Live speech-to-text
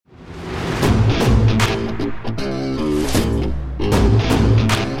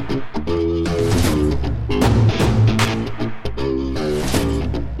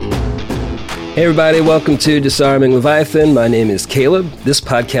Hey everybody, welcome to Disarming Leviathan. My name is Caleb. This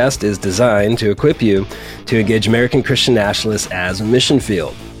podcast is designed to equip you to engage American Christian nationalists as a mission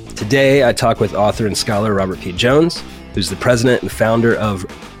field. Today, I talk with author and scholar Robert P. Jones, who's the president and founder of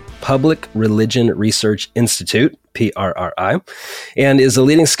Public Religion Research Institute, PRRI, and is a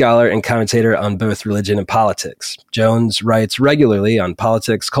leading scholar and commentator on both religion and politics. Jones writes regularly on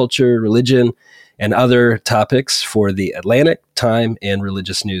politics, culture, religion, and other topics for the Atlantic, Time, and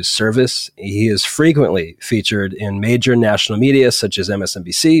Religious News Service. He is frequently featured in major national media such as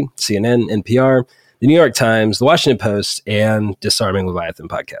MSNBC, CNN, NPR, the New York Times, the Washington Post, and Disarming Leviathan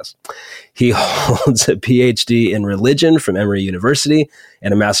podcast. He holds a PhD in religion from Emory University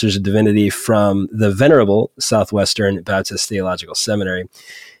and a Master's of Divinity from the venerable Southwestern Baptist Theological Seminary.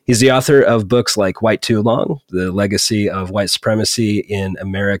 He's the author of books like White Too Long, The Legacy of White Supremacy in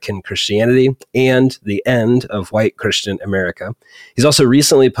American Christianity, and The End of White Christian America. He's also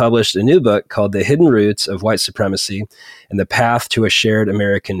recently published a new book called The Hidden Roots of White Supremacy and the Path to a Shared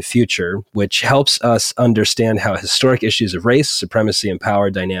American Future, which helps us understand how historic issues of race, supremacy, and power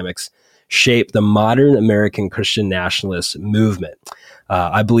dynamics shape the modern American Christian nationalist movement.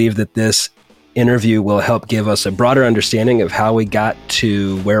 I believe that this interview will help give us a broader understanding of how we got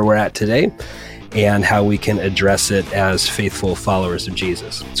to where we're at today and how we can address it as faithful followers of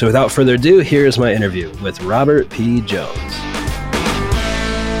Jesus. So without further ado, here's my interview with Robert P. Jones.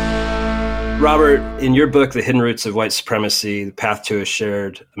 Robert, in your book, The Hidden Roots of White Supremacy, The Path to a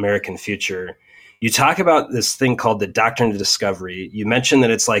Shared American Future, you talk about this thing called the Doctrine of Discovery. You mentioned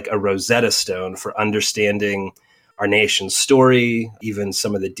that it's like a Rosetta Stone for understanding our nation's story, even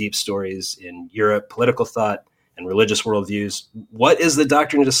some of the deep stories in Europe, political thought, and religious worldviews. What is the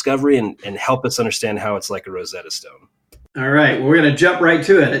Doctrine of Discovery, and help us understand how it's like a Rosetta Stone? All right. Well, we're going to jump right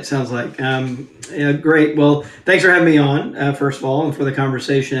to it, it sounds like. Great. Well, thanks for having me on, first of all, and for the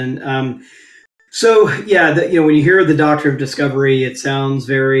conversation. When you hear the Doctrine of Discovery, it sounds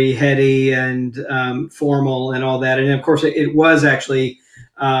very heady and formal and all that. And of course, it was actually,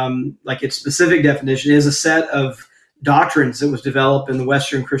 like its specific definition is a set of doctrines that was developed in the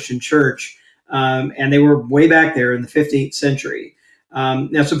Western Christian Church, and they were way back there in the 15th century. Now,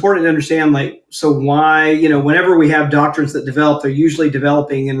 it's important to understand, why, whenever we have doctrines that develop, they're usually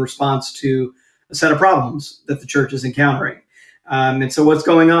developing in response to a set of problems that the church is encountering. And so what's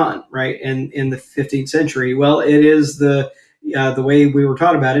going on, right, in the 15th century? Well, it is the way we were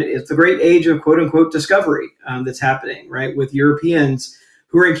taught about it, it's the great age of quote-unquote discovery that's happening, right, with Europeans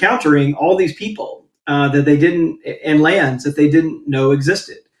who are encountering all these people that they didn't, and lands that they didn't know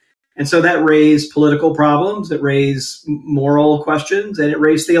existed. And so that raised political problems, it raised moral questions, and it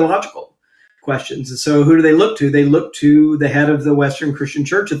raised theological questions. And so who do they look to? They look to the head of the Western Christian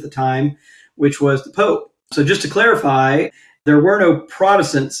Church at the time, which was the Pope. So just to clarify, there were no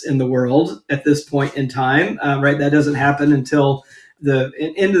Protestants in the world at this point in time, right? That doesn't happen until the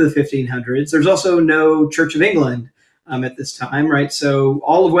end of the 1500s. There's also no Church of England at this time, right? So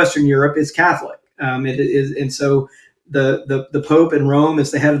all of Western Europe is Catholic. It is, and so the Pope in Rome is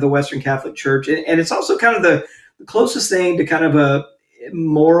the head of the Western Catholic Church, and it's also kind of the closest thing to kind of a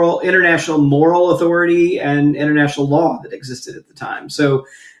international moral authority and international law that existed at the time. So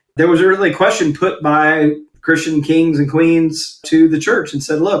there was a really question put by Christian kings and queens to the church and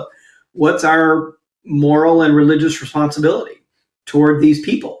said, look, what's our moral and religious responsibility toward these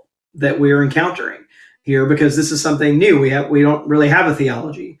people that we're encountering here? Because this is something new. We don't really have a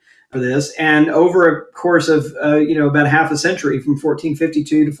theology for this. And over a course of, about half a century, from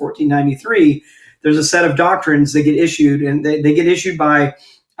 1452 to 1493, there's a set of doctrines that get issued, and they get issued by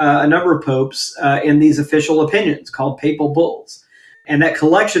a number of popes in these official opinions called papal bulls. And that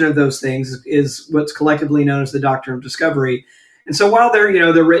collection of those things is what's collectively known as the Doctrine of Discovery. And so while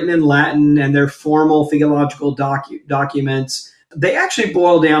they're written in Latin and they're formal theological documents, they actually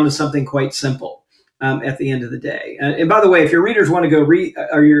boil down to something quite simple. At the end of the day. And by the way, if your readers want to go read,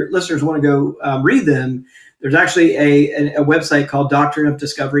 or your listeners want to go read them, there's actually a website called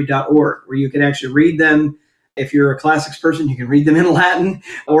doctrineofdiscovery.org where you can actually read them. If you're a classics person, you can read them in Latin,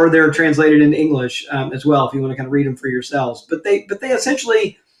 or they're translated into English as well if you want to kind of read them for yourselves. But they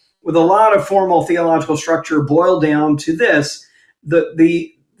essentially, with a lot of formal theological structure, boil down to this: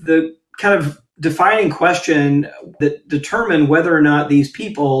 the kind of defining question that determined whether or not these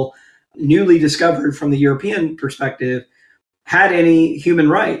people, newly discovered from the European perspective, had any human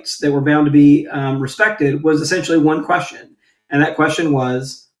rights that were bound to be respected, was essentially one question. And that question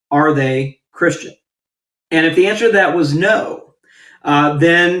was, are they Christian? And if the answer to that was no,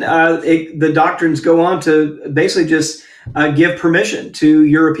 then the doctrines go on to basically just give permission to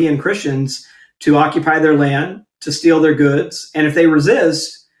European Christians to occupy their land, to steal their goods. And if they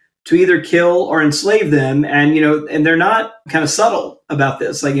resist, to either kill or enslave them. And, and they're not kind of subtle about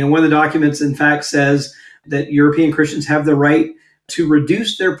this. Like, one of the documents, in fact, says that European Christians have the right to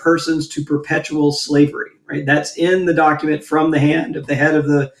reduce their persons to perpetual slavery, right? That's in the document from the hand of the head of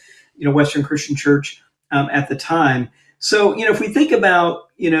the, Western Christian Church at the time. So, if we think about,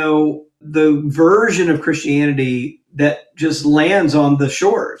 the version of Christianity that just lands on the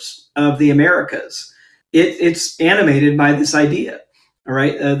shores of the Americas, it's animated by this idea. All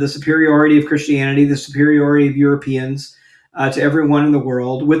right, the superiority of Christianity, the superiority of Europeans to everyone in the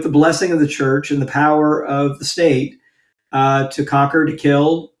world, with the blessing of the church and the power of the state to conquer, to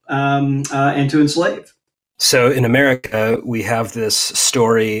kill, and to enslave. So in America, we have this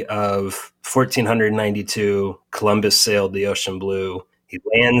story of 1492, Columbus sailed the ocean blue. He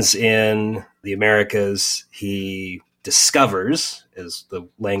lands in the Americas. He discovers, is the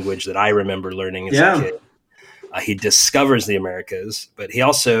language that I remember learning as a kid. He discovers the Americas, but he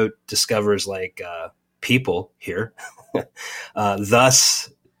also discovers people here, thus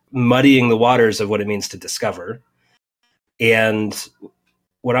muddying the waters of what it means to discover. And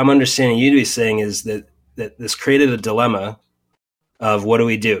what I'm understanding you to be saying is that this created a dilemma of what do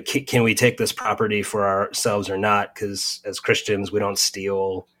we do? Can we take this property for ourselves or not? Because as Christians, we don't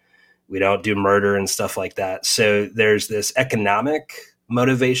steal, we don't do murder and stuff like that. So there's this economic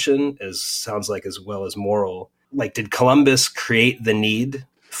motivation, as well as moral. Like, did Columbus create the need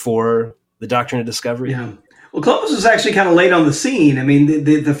for the doctrine of discovery? Yeah. Well, Columbus was actually kind of late on the scene. I mean,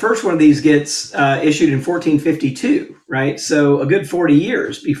 the first one of these gets issued in 1452, right? So a good 40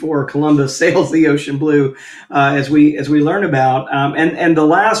 years before Columbus sails the ocean blue, as we learn about. And the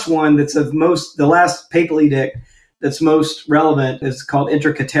last one the last papal edict that's most relevant is called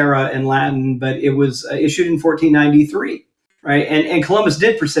Inter Caetera in Latin, but it was issued in 1493. Right. And Columbus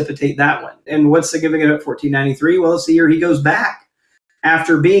did precipitate that one. And what's significant at 1493? Well, it's the year he goes back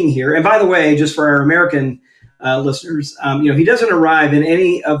after being here. And by the way, just for our American listeners, he doesn't arrive in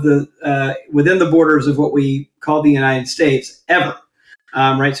any of the within the borders of what we call the United States ever.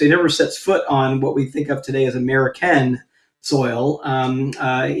 Right. So he never sets foot on what we think of today as American soil.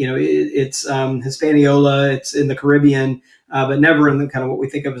 It's Hispaniola, it's in the Caribbean, but never in the kind of what we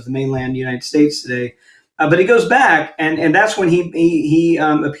think of as the mainland United States today. But he goes back, and that's when he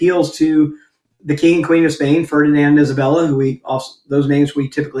appeals to the King and Queen of Spain, Ferdinand and Isabella, those names we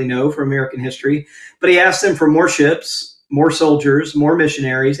typically know from American history. But he asks them for more ships, more soldiers, more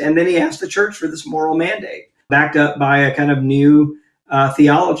missionaries, and then he asks the church for this moral mandate, backed up by a kind of new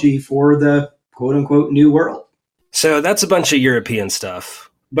theology for the quote unquote new world. So that's a bunch of European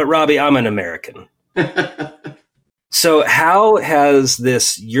stuff. But Robbie, I'm an American. So how has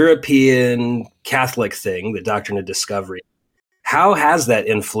this European Catholic thing, the doctrine of discovery, how has that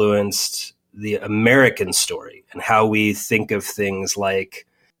influenced the American story and how we think of things like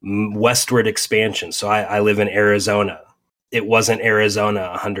westward expansion? So I live in Arizona. It wasn't Arizona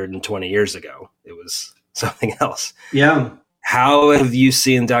 120 years ago. It was something else. Yeah. How have you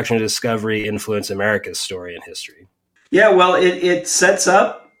seen doctrine of discovery influence America's story and history? Yeah, well, it sets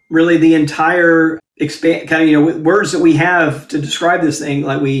up really the entire words that we have to describe this thing.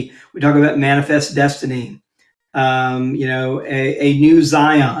 Like we talk about manifest destiny, a new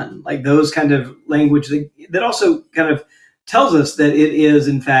Zion, like those kind of language that also kind of tells us that it is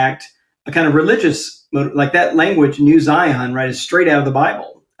in fact a kind of religious, like that language, new Zion, right, is straight out of the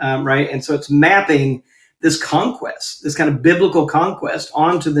Bible, right? And so it's mapping this conquest, this kind of biblical conquest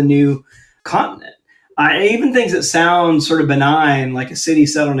onto the new continent. Even things that sound sort of benign, like a city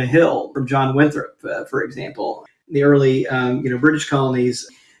set on a hill from John Winthrop, for example, the early, British colonies.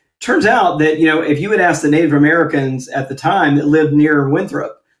 Turns out that, if you had asked the Native Americans at the time that lived near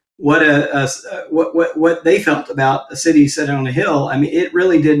Winthrop what they felt about a city set on a hill, I mean, it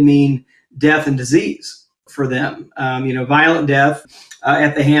really did mean death and disease for them. Violent death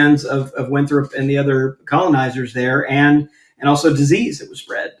at the hands of Winthrop and the other colonizers there, and also disease that was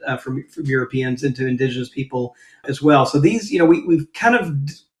spread from Europeans into indigenous people as well. So these, we've kind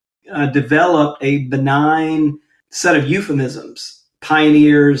of developed a benign set of euphemisms,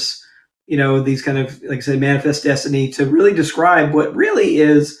 pioneers, these kind of, like I said, manifest destiny, to really describe what really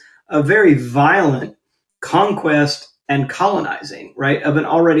is a very violent conquest and colonizing, right, of an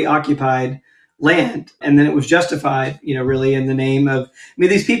already occupied land. And then it was justified, really in the name of,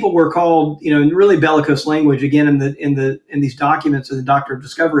 these people were called, in really bellicose language, again, in these documents of the Doctrine of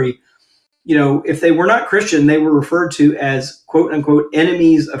Discovery, if they were not Christian, they were referred to as quote unquote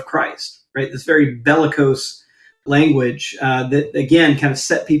enemies of Christ, right? This very bellicose language that again kind of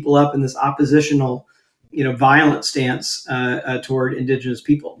set people up in this oppositional, violent stance toward indigenous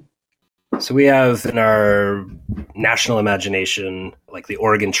people. So we have in our national imagination, like the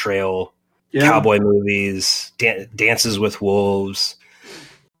Oregon Trail, cowboy movies, Dances with Wolves.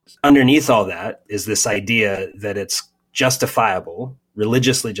 Underneath all that is this idea that it's justifiable,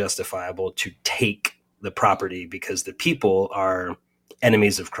 religiously justifiable, to take the property because the people are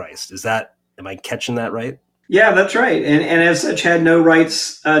enemies of Christ. Am I catching that right? Yeah, that's right. And as such had no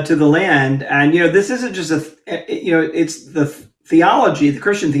rights to the land. And, this isn't just it's the theology, the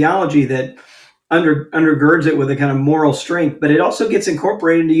Christian theology that undergirds it with a kind of moral strength, but it also gets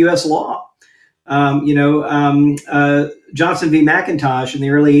incorporated into U.S. law. Johnson v. McIntosh in the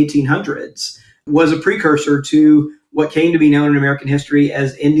early 1800s was a precursor to what came to be known in American history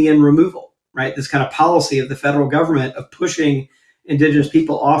as Indian removal, right? This kind of policy of the federal government of pushing indigenous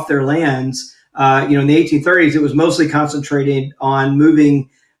people off their lands. In the 1830s, it was mostly concentrated on moving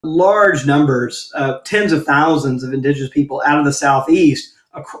large numbers, tens of thousands of indigenous people out of the Southeast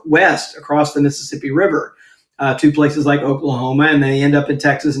west across the Mississippi River to places like Oklahoma, and they end up in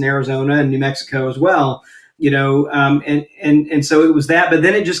Texas and Arizona and New Mexico as well. And so it was that, but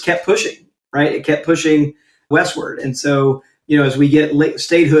then it just kept pushing, right? It kept pushing westward. And so, as we get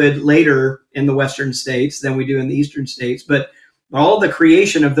statehood later in the Western states than we do in the Eastern states, but all the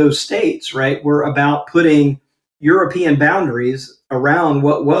creation of those states, right, were about putting European boundaries around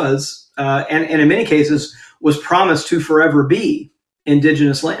what was, and in many cases, was promised to forever be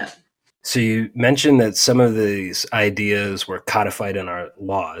indigenous land. So you mentioned that some of these ideas were codified in our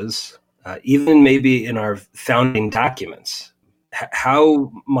laws, even maybe in our founding documents.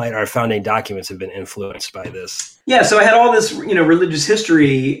 How might our founding documents have been influenced by this? Yeah, so I had all this, religious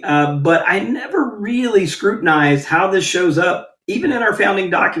history, but I never really scrutinized how this shows up, even in our founding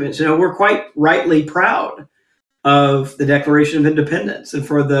documents. We're quite rightly proud of the Declaration of Independence and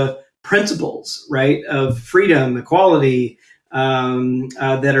for the principles, right, of freedom, equality,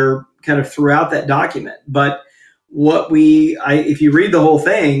 that are kind of throughout that document. But if you read the whole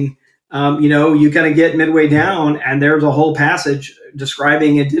thing, you kind of get midway down and there's a whole passage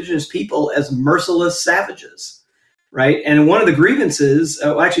describing indigenous people as merciless savages, right? And one of the grievances,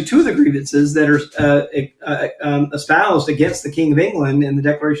 actually two of the grievances that are espoused against the King of England in the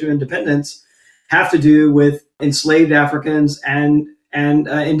Declaration of Independence have to do with enslaved Africans and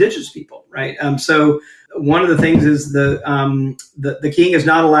indigenous people, right? So one of the things is the king is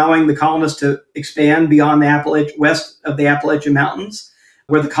not allowing the colonists to expand beyond the west of the Appalachian Mountains,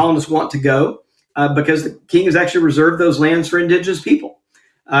 where the colonists want to go, because the king has actually reserved those lands for indigenous people.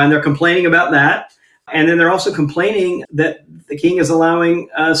 And they're complaining about that. And then they're also complaining that the king is allowing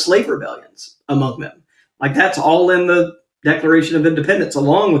slave rebellions among them. Like, that's all in the Declaration of Independence,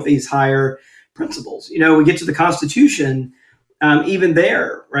 along with these higher principles. We get to the Constitution, even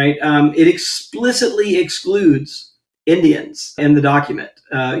there, right? It explicitly excludes Indians in the document,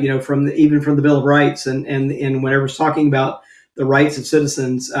 even from the Bill of Rights and whenever it's talking about the rights of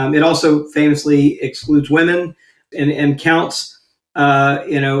citizens. It also famously excludes women and counts,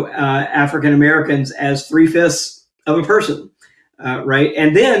 African Americans as 3/5 of a person, right?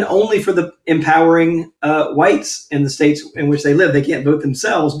 And then only for the empowering whites in the states in which they live. They can't vote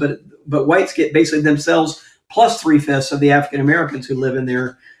themselves, but whites get basically themselves plus 3/5 of the African Americans who live in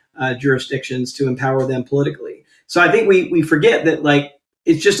their jurisdictions to empower them politically. So I think we forget that, like,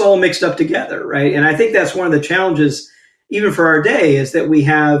 it's just all mixed up together, right? And I think that's one of the challenges, even for our day, is that we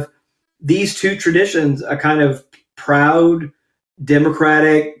have these two traditions, a kind of proud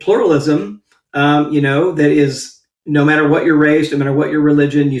democratic pluralism, that is, no matter what your race, no matter what your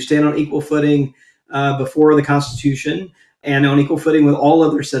religion, you stand on equal footing before the Constitution and on equal footing with all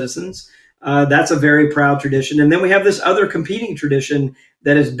other citizens. That's a very proud tradition. And then we have this other competing tradition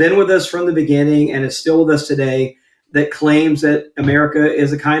that has been with us from the beginning and is still with us today, that claims that America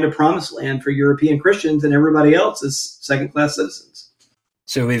is a kind of promised land for European Christians and everybody else is second-class citizens.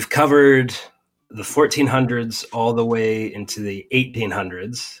 So we've covered the 1400s all the way into the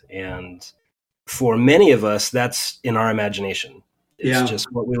 1800s. And for many of us, that's in our imagination. It's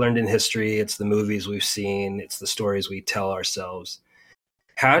just what we learned in history. It's the movies we've seen. It's the stories we tell ourselves.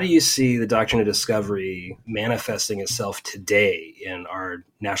 How do you see the doctrine of discovery manifesting itself today in our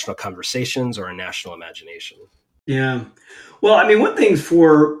national conversations or our national imagination? Yeah. Well, I mean, one thing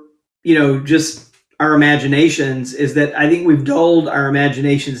for, just our imaginations is that I think we've dulled our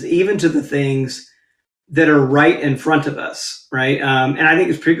imaginations even to the things that are right in front of us, right? And I think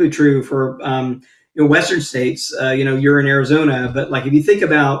it's particularly true for, Western states. You're in Arizona, but like, if you think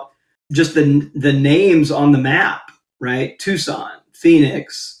about just the names on the map, right? Tucson,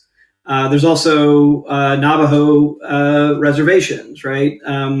 Phoenix. There's also Navajo reservations, right?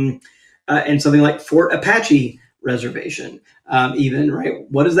 And something like Fort Apache reservation, even, right?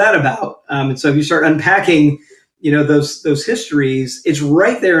 What is that about? And so if you start unpacking, those histories, it's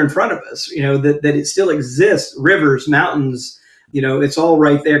right there in front of us, that it still exists, rivers, mountains, it's all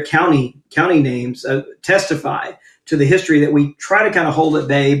right there. County names testify to the history that we try to kind of hold at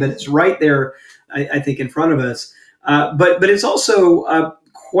bay, but it's right there, I think, in front of us. But it's also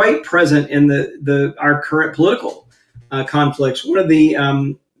quite present in our current political conflicts. One of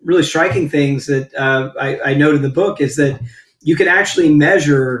the really striking things that I note in the book is that you can actually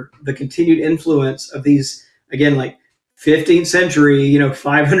measure the continued influence of these, again, like 15th century,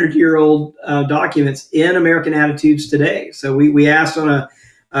 500-year-old documents in American attitudes today. So we asked on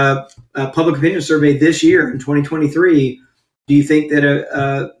a public opinion survey this year in 2023, do you think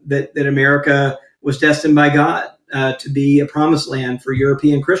that that America was destined by God to be a promised land for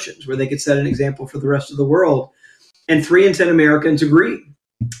European Christians, where they could set an example for the rest of the world? And 3 in 10 Americans agree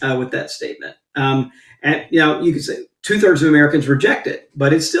with that statement. And you could say 2/3 of Americans reject it,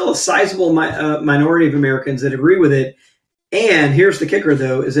 but it's still a sizable minority of Americans that agree with it. And here's the kicker,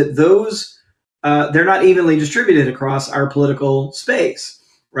 though, is that those they're not evenly distributed across our political space,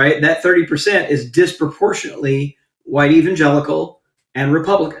 right? That 30% is disproportionately white evangelical and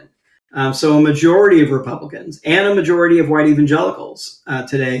Republican. So a majority of Republicans and a majority of white evangelicals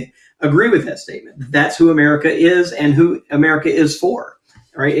today agree with that statement. That's who America is and who America is for,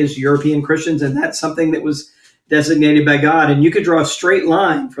 right? Is European Christians, and that's something that was designated by God. And you could draw a straight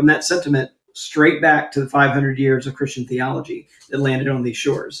line from that sentiment straight back to the 500 years of Christian theology that landed on these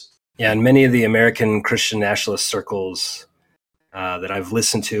shores. Yeah, and many of the American Christian nationalist circles that I've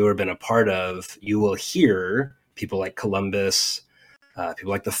listened to or been a part of, you will hear people like Columbus,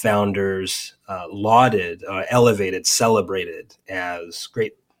 people like the founders, lauded, elevated, celebrated as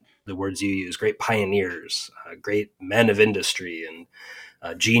great, the words you use, great pioneers, great men of industry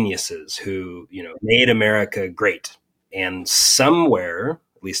and geniuses who, made America great. And somewhere,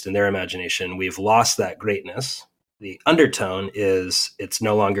 at least in their imagination, we've lost that greatness. The undertone is it's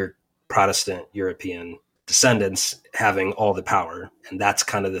no longer Protestant European descendants having all the power. And that's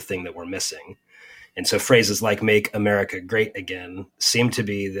kind of the thing that we're missing. And so phrases like "make America great again" seem to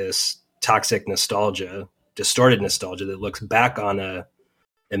be this toxic nostalgia, distorted nostalgia that looks back on a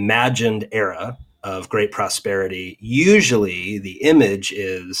imagined era of great prosperity. Usually the image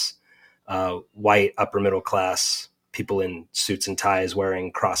is white, upper middle class, people in suits and ties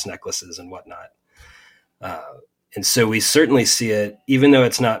wearing cross necklaces and whatnot. And so we certainly see it, even though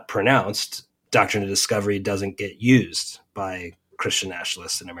it's not pronounced, Doctrine of Discovery doesn't get used by Christian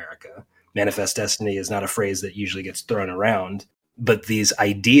nationalists in America. Manifest destiny is not a phrase that usually gets thrown around, but these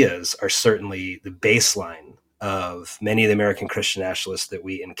ideas are certainly the baseline of many of the American Christian nationalists that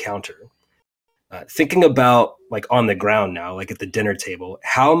we encounter. Thinking about, like, on the ground now, like at the dinner table,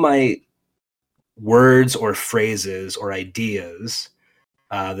 how might words or phrases or ideas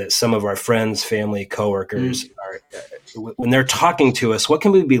that some of our friends, family, coworkers are, when they're talking to us, what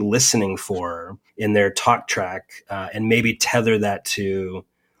can we be listening for in their talk track, and maybe tether that to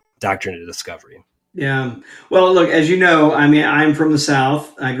Doctrine of Discovery? Yeah. Well, look, as you know, I mean, I'm from the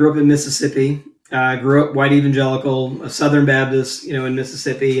South. I grew up in Mississippi. I grew up white evangelical, a Southern Baptist, in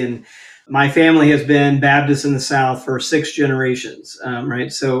Mississippi. And my family has been Baptist in the South for 6 generations,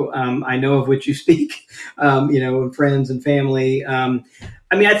 right? So I know of which you speak, and friends and family.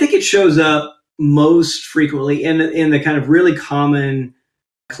 I think it shows up most frequently in the kind of really common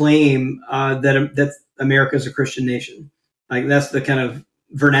claim that America is a Christian nation. Like, that's the kind of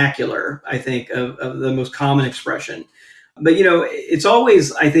vernacular, I think, of the most common expression. But, it's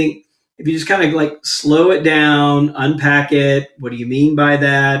always, I think, if you just kind of like slow it down, unpack it, what do you mean by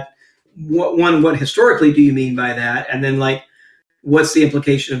that? What historically do you mean by that? And then, like, what's the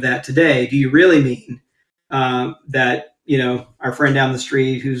implication of that today? Do you really mean that, our friend down the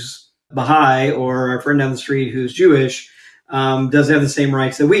street who's Baha'i or our friend down the street who's Jewish doesn't have the same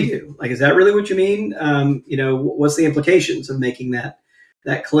rights that we do? Like, is that really what you mean? What's the implications of making that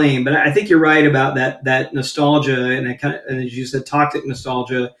claim? But I think you're right about that nostalgia, and as you said, toxic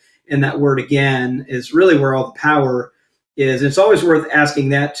nostalgia. And that word again is really where all the power is. It's always worth asking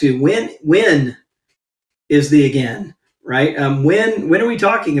that too. When is the again, right? When are we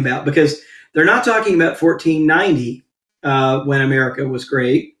talking about? Because they're not talking about 1490 when America was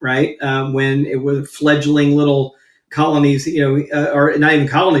great, right? When it was fledgling little colonies, or not even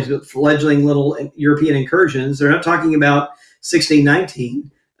colonies, but fledgling little European incursions. They're not talking about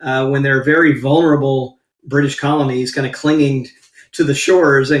 1619 when they're very vulnerable British colonies kind of clinging to the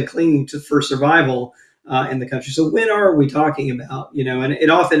shores and clinging for survival in the country. So when are we talking about, and it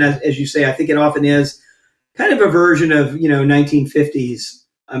often, as you say, I think it often is kind of a version of, 1950s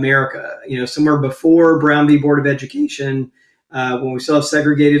America, somewhere before Brown v. Board of Education, when we still have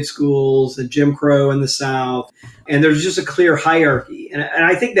segregated schools and Jim Crow in the South. And there's just a clear hierarchy. And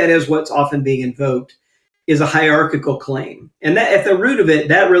I think that is what's often being invoked, is a hierarchical claim. And that at the root of it,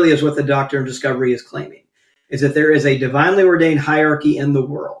 that really is what the Doctrine of Discovery is claiming, is that there is a divinely ordained hierarchy in the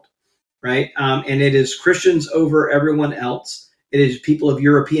world, right? And it is Christians over everyone else. It is people of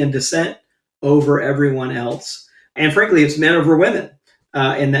European descent over everyone else. And frankly, it's men over women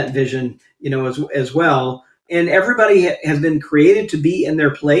in that vision, as well. And everybody has been created to be in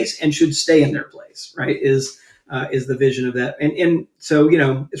their place and should stay in their place, right? Is the vision of that. And so,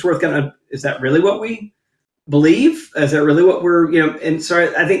 it's worth is that really what we believe? Is that really what we're, and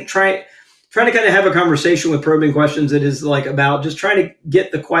so I think trying to kind of have a conversation with probing questions that is like about just trying to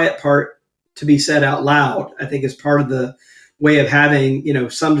get the quiet part to be said out loud, I think is part of the way of having,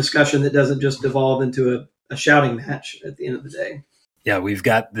 some discussion that doesn't just devolve into a shouting match at the end of the day. Yeah, we've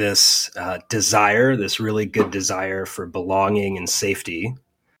got this desire, this really good desire for belonging and safety.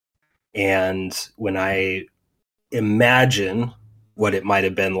 And when I imagine what it might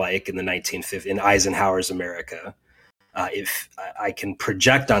have been like in the 1950s, in Eisenhower's America, if I can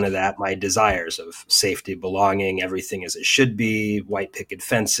project onto that my desires of safety, belonging, everything as it should be, white picket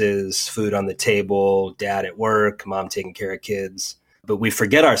fences, food on the table, dad at work, mom taking care of kids. But we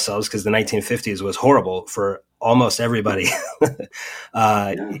forget ourselves because the 1950s was horrible for almost everybody.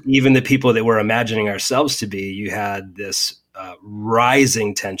 Even the people that we're imagining ourselves to be, you had this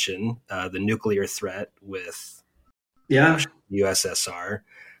rising tension, the nuclear threat with Russia, USSR.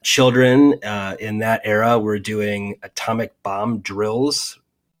 Children in that era were doing atomic bomb drills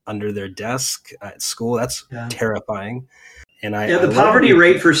under their desk at school. That's terrifying. And the poverty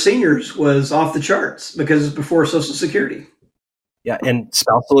rate for seniors was off the charts because it's before Social Security. Yeah, and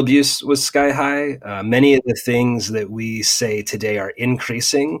spousal abuse was sky high. Many of the things that we say today are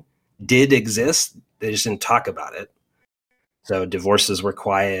increasing did exist. They just didn't talk about it. So divorces were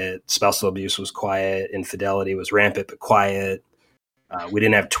quiet, spousal abuse was quiet, infidelity was rampant but quiet. We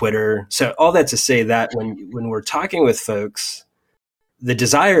didn't have Twitter. So all that to say that when we're talking with folks, the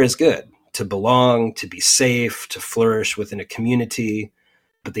desire is good to belong, to be safe, to flourish within a community.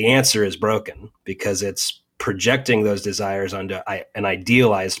 But the answer is broken because it's projecting those desires onto an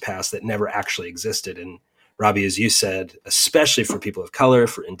idealized past that never actually existed. And Robbie, as you said, especially for people of color,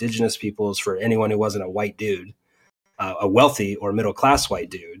 for indigenous peoples, for anyone who wasn't a white dude, a wealthy or middle-class white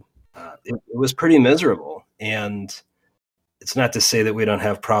dude, it was pretty miserable. And it's not to say that we don't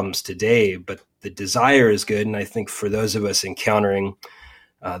have problems today, but the desire is good. And I think for those of us encountering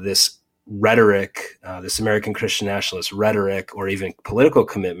this rhetoric, this American Christian nationalist rhetoric, or even political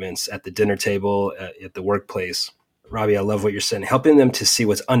commitments at the dinner table, at the workplace, Robbie, I love what you're saying, helping them to see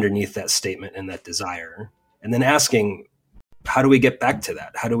what's underneath that statement and that desire. And then asking, how do we get back to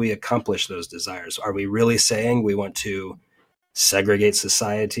that? How do we accomplish those desires? Are we really saying we want to segregate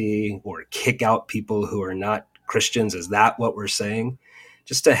society or kick out people who are not Christians? Is that what we're saying?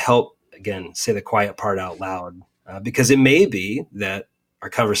 Just to help, again, say the quiet part out loud, because it may be that our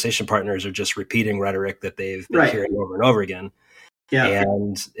conversation partners are just repeating rhetoric that they've been hearing over and over again. Yeah.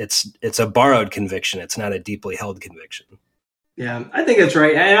 And it's a borrowed conviction. It's not a deeply held conviction. Yeah, I think that's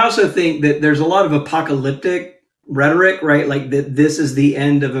right. I also think that there's a lot of apocalyptic rhetoric, right? Like that this is the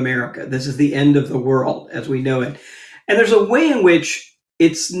end of America. This is the end of the world as we know it. And there's a way in which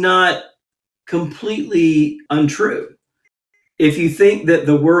it's not completely untrue. If you think that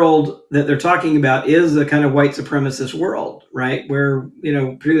the world that they're talking about is a kind of white supremacist world, right? Where,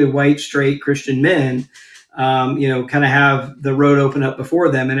 particularly white, straight Christian men, kind of have the road open up before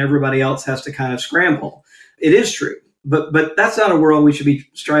them and everybody else has to kind of scramble. It is true. But that's not a world we should be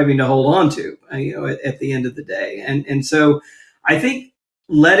striving to hold on to, at the end of the day. And so I think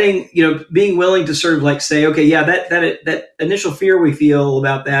being willing to sort of like say, okay, yeah, that initial fear we feel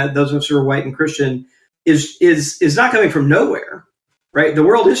about that, those of us who are white and Christian, is not coming from nowhere, right? The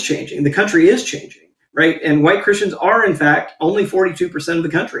world is changing. The country is changing, right? And white Christians are, in fact, only 42% of the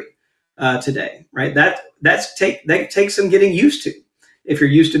country today, right? That takes some getting used to if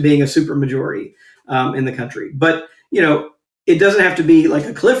you're used to being a supermajority in the country. But it doesn't have to be like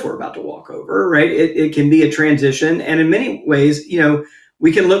a cliff we're about to walk over, right? It can be a transition. And in many ways,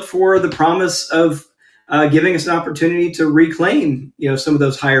 we can look for the promise of giving us an opportunity to reclaim, some of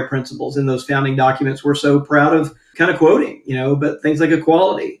those higher principles in those founding documents we're so proud of kind of quoting, but things like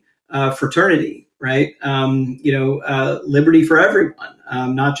equality, fraternity, right? Liberty for everyone,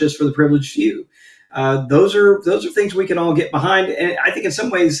 not just for the privileged few. Those are things we can all get behind. And I think in some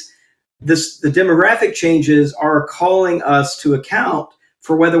ways, the demographic changes are calling us to account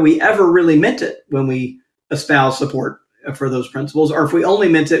for whether we ever really meant it when we espouse support for those principles, or if we only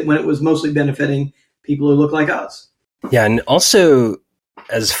meant it when it was mostly benefiting people who look like us. Yeah, and also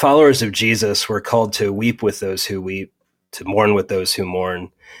as followers of Jesus, we're called to weep with those who weep, to mourn with those who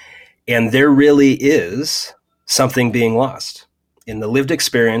mourn. And there really is something being lost. In the lived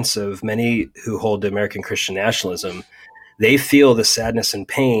experience of many who hold to American Christian nationalism, they feel the sadness and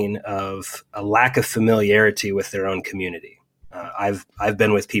pain of a lack of familiarity with their own community. I've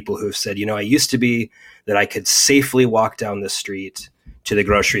been with people who have said, I used to be that I could safely walk down the street to the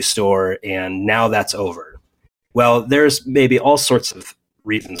grocery store, and now that's over. Well, there's maybe all sorts of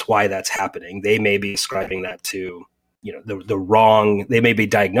reasons why that's happening. They may be ascribing that to, the wrong, they may be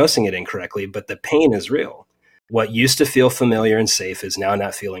diagnosing it incorrectly, but the pain is real. What used to feel familiar and safe is now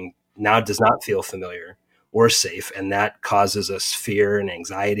does not feel familiar or safe. And that causes us fear and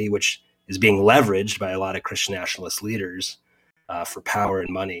anxiety, which is being leveraged by a lot of Christian nationalist leaders for power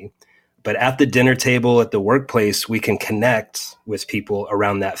and money. But at the dinner table, at the workplace, we can connect with people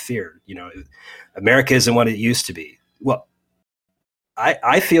around that fear. America isn't what it used to be. Well,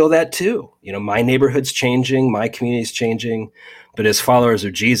 I feel that too. My neighborhood's changing, my community's changing. But as followers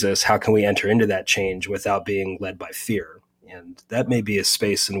of Jesus, how can we enter into that change without being led by fear? And that may be a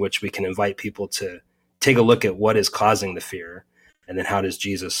space in which we can invite people to take a look at what is causing the fear, and then how does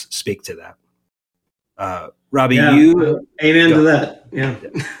Jesus speak to that? Robbie, amen to that. Yeah.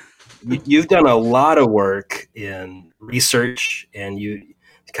 You've done a lot of work in research, and you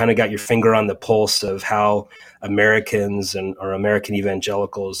kind of got your finger on the pulse of how Americans or American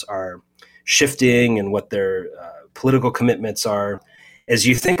evangelicals are shifting and what their political commitments are. As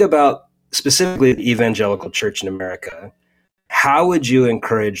you think about specifically the evangelical church in America, how would you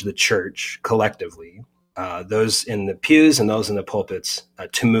encourage the church collectively, those in the pews and those in the pulpits,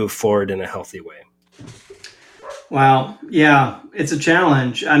 to move forward in a healthy way? Wow. Yeah, it's a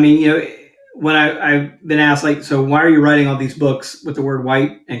challenge. I mean, when I've been asked, so why are you writing all these books with the word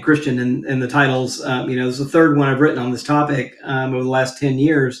white and Christian in the titles? This is the third one I've written on this topic over the last 10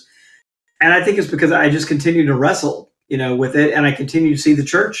 years. And I think it's because I just continue to wrestle, with it. And I continue to see the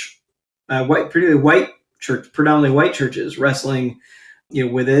church, predominantly white churches wrestling,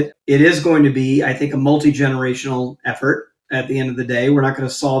 with it. It is going to be, I think, a multi-generational effort at the end of the day. We're not going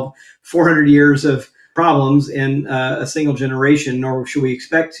to solve 400 years of problems in a single generation, nor should we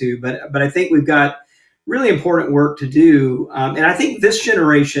expect to. But I think we've got really important work to do. And I think this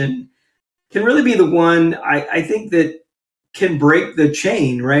generation can really be the one, I think, that can break the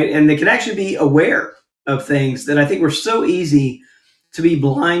chain, right? And they can actually be aware of things that I think were so easy to be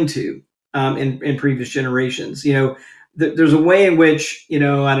blind to in previous generations. There's a way in which,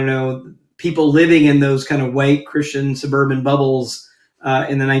 people living in those kind of white Christian suburban bubbles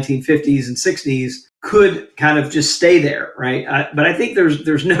in the 1950s and 60s could kind of just stay there, right? But I think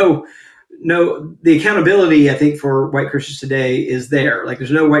there's no the accountability, I think, for white Christians today is there. Like,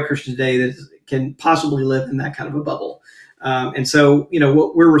 there's no white Christian today that can possibly live in that kind of a bubble. And so,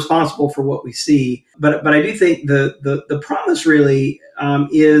 we're responsible for what we see. But I do think the promise really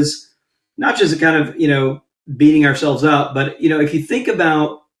is not just a kind of, beating ourselves up, but,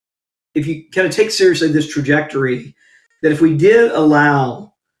 if you kind of take seriously this trajectory, that if we did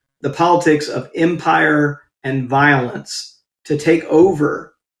allow the politics of empire and violence to take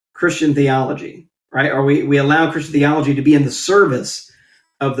over Christian theology, right? Or we allow Christian theology to be in the service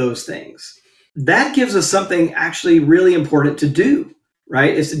of those things, that gives us something actually really important to do,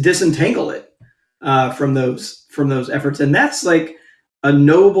 right? Is to disentangle it from those efforts. And that's like a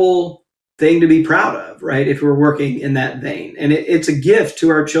noble thing to be proud of, right? If we're working in that vein. And it's a gift to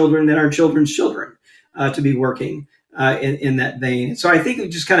our children and our children's children to be working in that vein. So I think we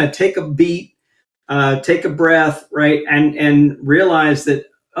just kind of take a beat, take a breath, right? And realize that,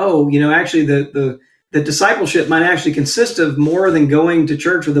 actually the discipleship might actually consist of more than going to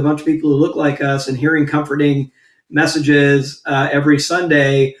church with a bunch of people who look like us and hearing comforting messages every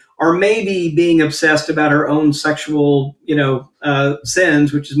Sunday, or maybe being obsessed about our own sexual,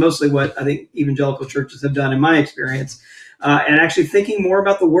 sins, which is mostly what I think evangelical churches have done in my experience, and actually thinking more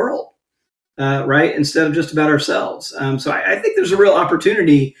about the world, right, instead of just about ourselves. So I think there's a real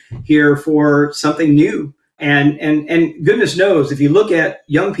opportunity here for something new. And goodness knows, if you look at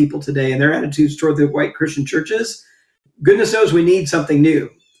young people today and their attitudes toward the white Christian churches, goodness knows we need something new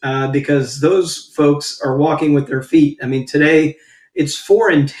because those folks are walking with their feet. I mean, today it's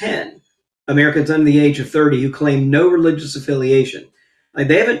 4 in 10 Americans under the age of 30 who claim no religious affiliation. Like,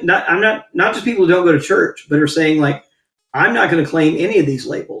 they haven't, not just people who don't go to church, but are saying, like, I'm not going to claim any of these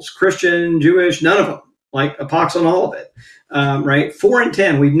labels, Christian, Jewish, none of them, like a pox on all of it, right? 4 in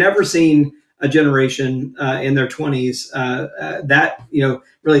 10. We've never seen a generation in their 20s that,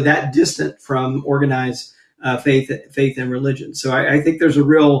 really that distant from organized faith and religion. So I think there's a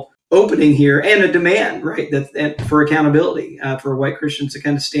real opening here and a demand, right, that for accountability for white Christians to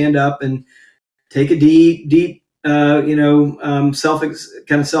kind of stand up and take a deep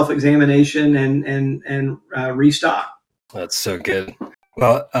self-examination and restock. That's so good.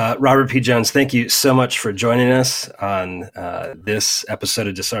 Well, Robert P. Jones, thank you so much for joining us on this episode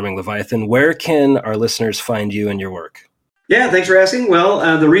of Disarming Leviathan. Where can our listeners find you and your work? Yeah, thanks for asking.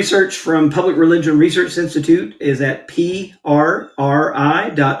 Well, the research from Public Religion Research Institute is at prri.org.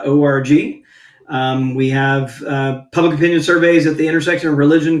 We have public opinion surveys at the intersection of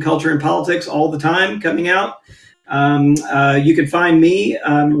religion, culture, and politics all the time coming out. You can find me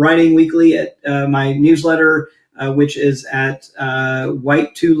writing weekly at my newsletter, which is at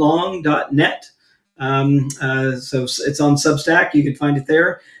whitetolong.net. So it's on Substack. You can find it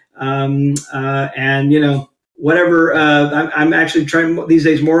there. Whatever. I'm actually trying these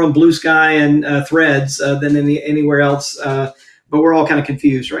days more on Blue Sky and Threads than anywhere else. But we're all kind of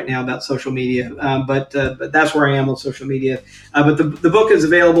confused right now about social media. But that's where I am on social media. But the book is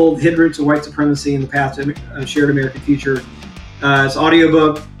available, Hidden Roots of White Supremacy and the Path to a Shared American Future. It's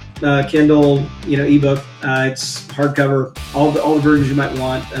audiobook, Kindle, ebook. It's hardcover, all the versions you might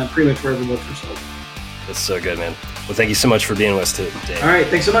want, pretty much wherever books are sold. That's so good, man. Well, thank you so much for being with us today. All right.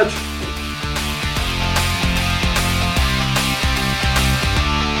 Thanks so much.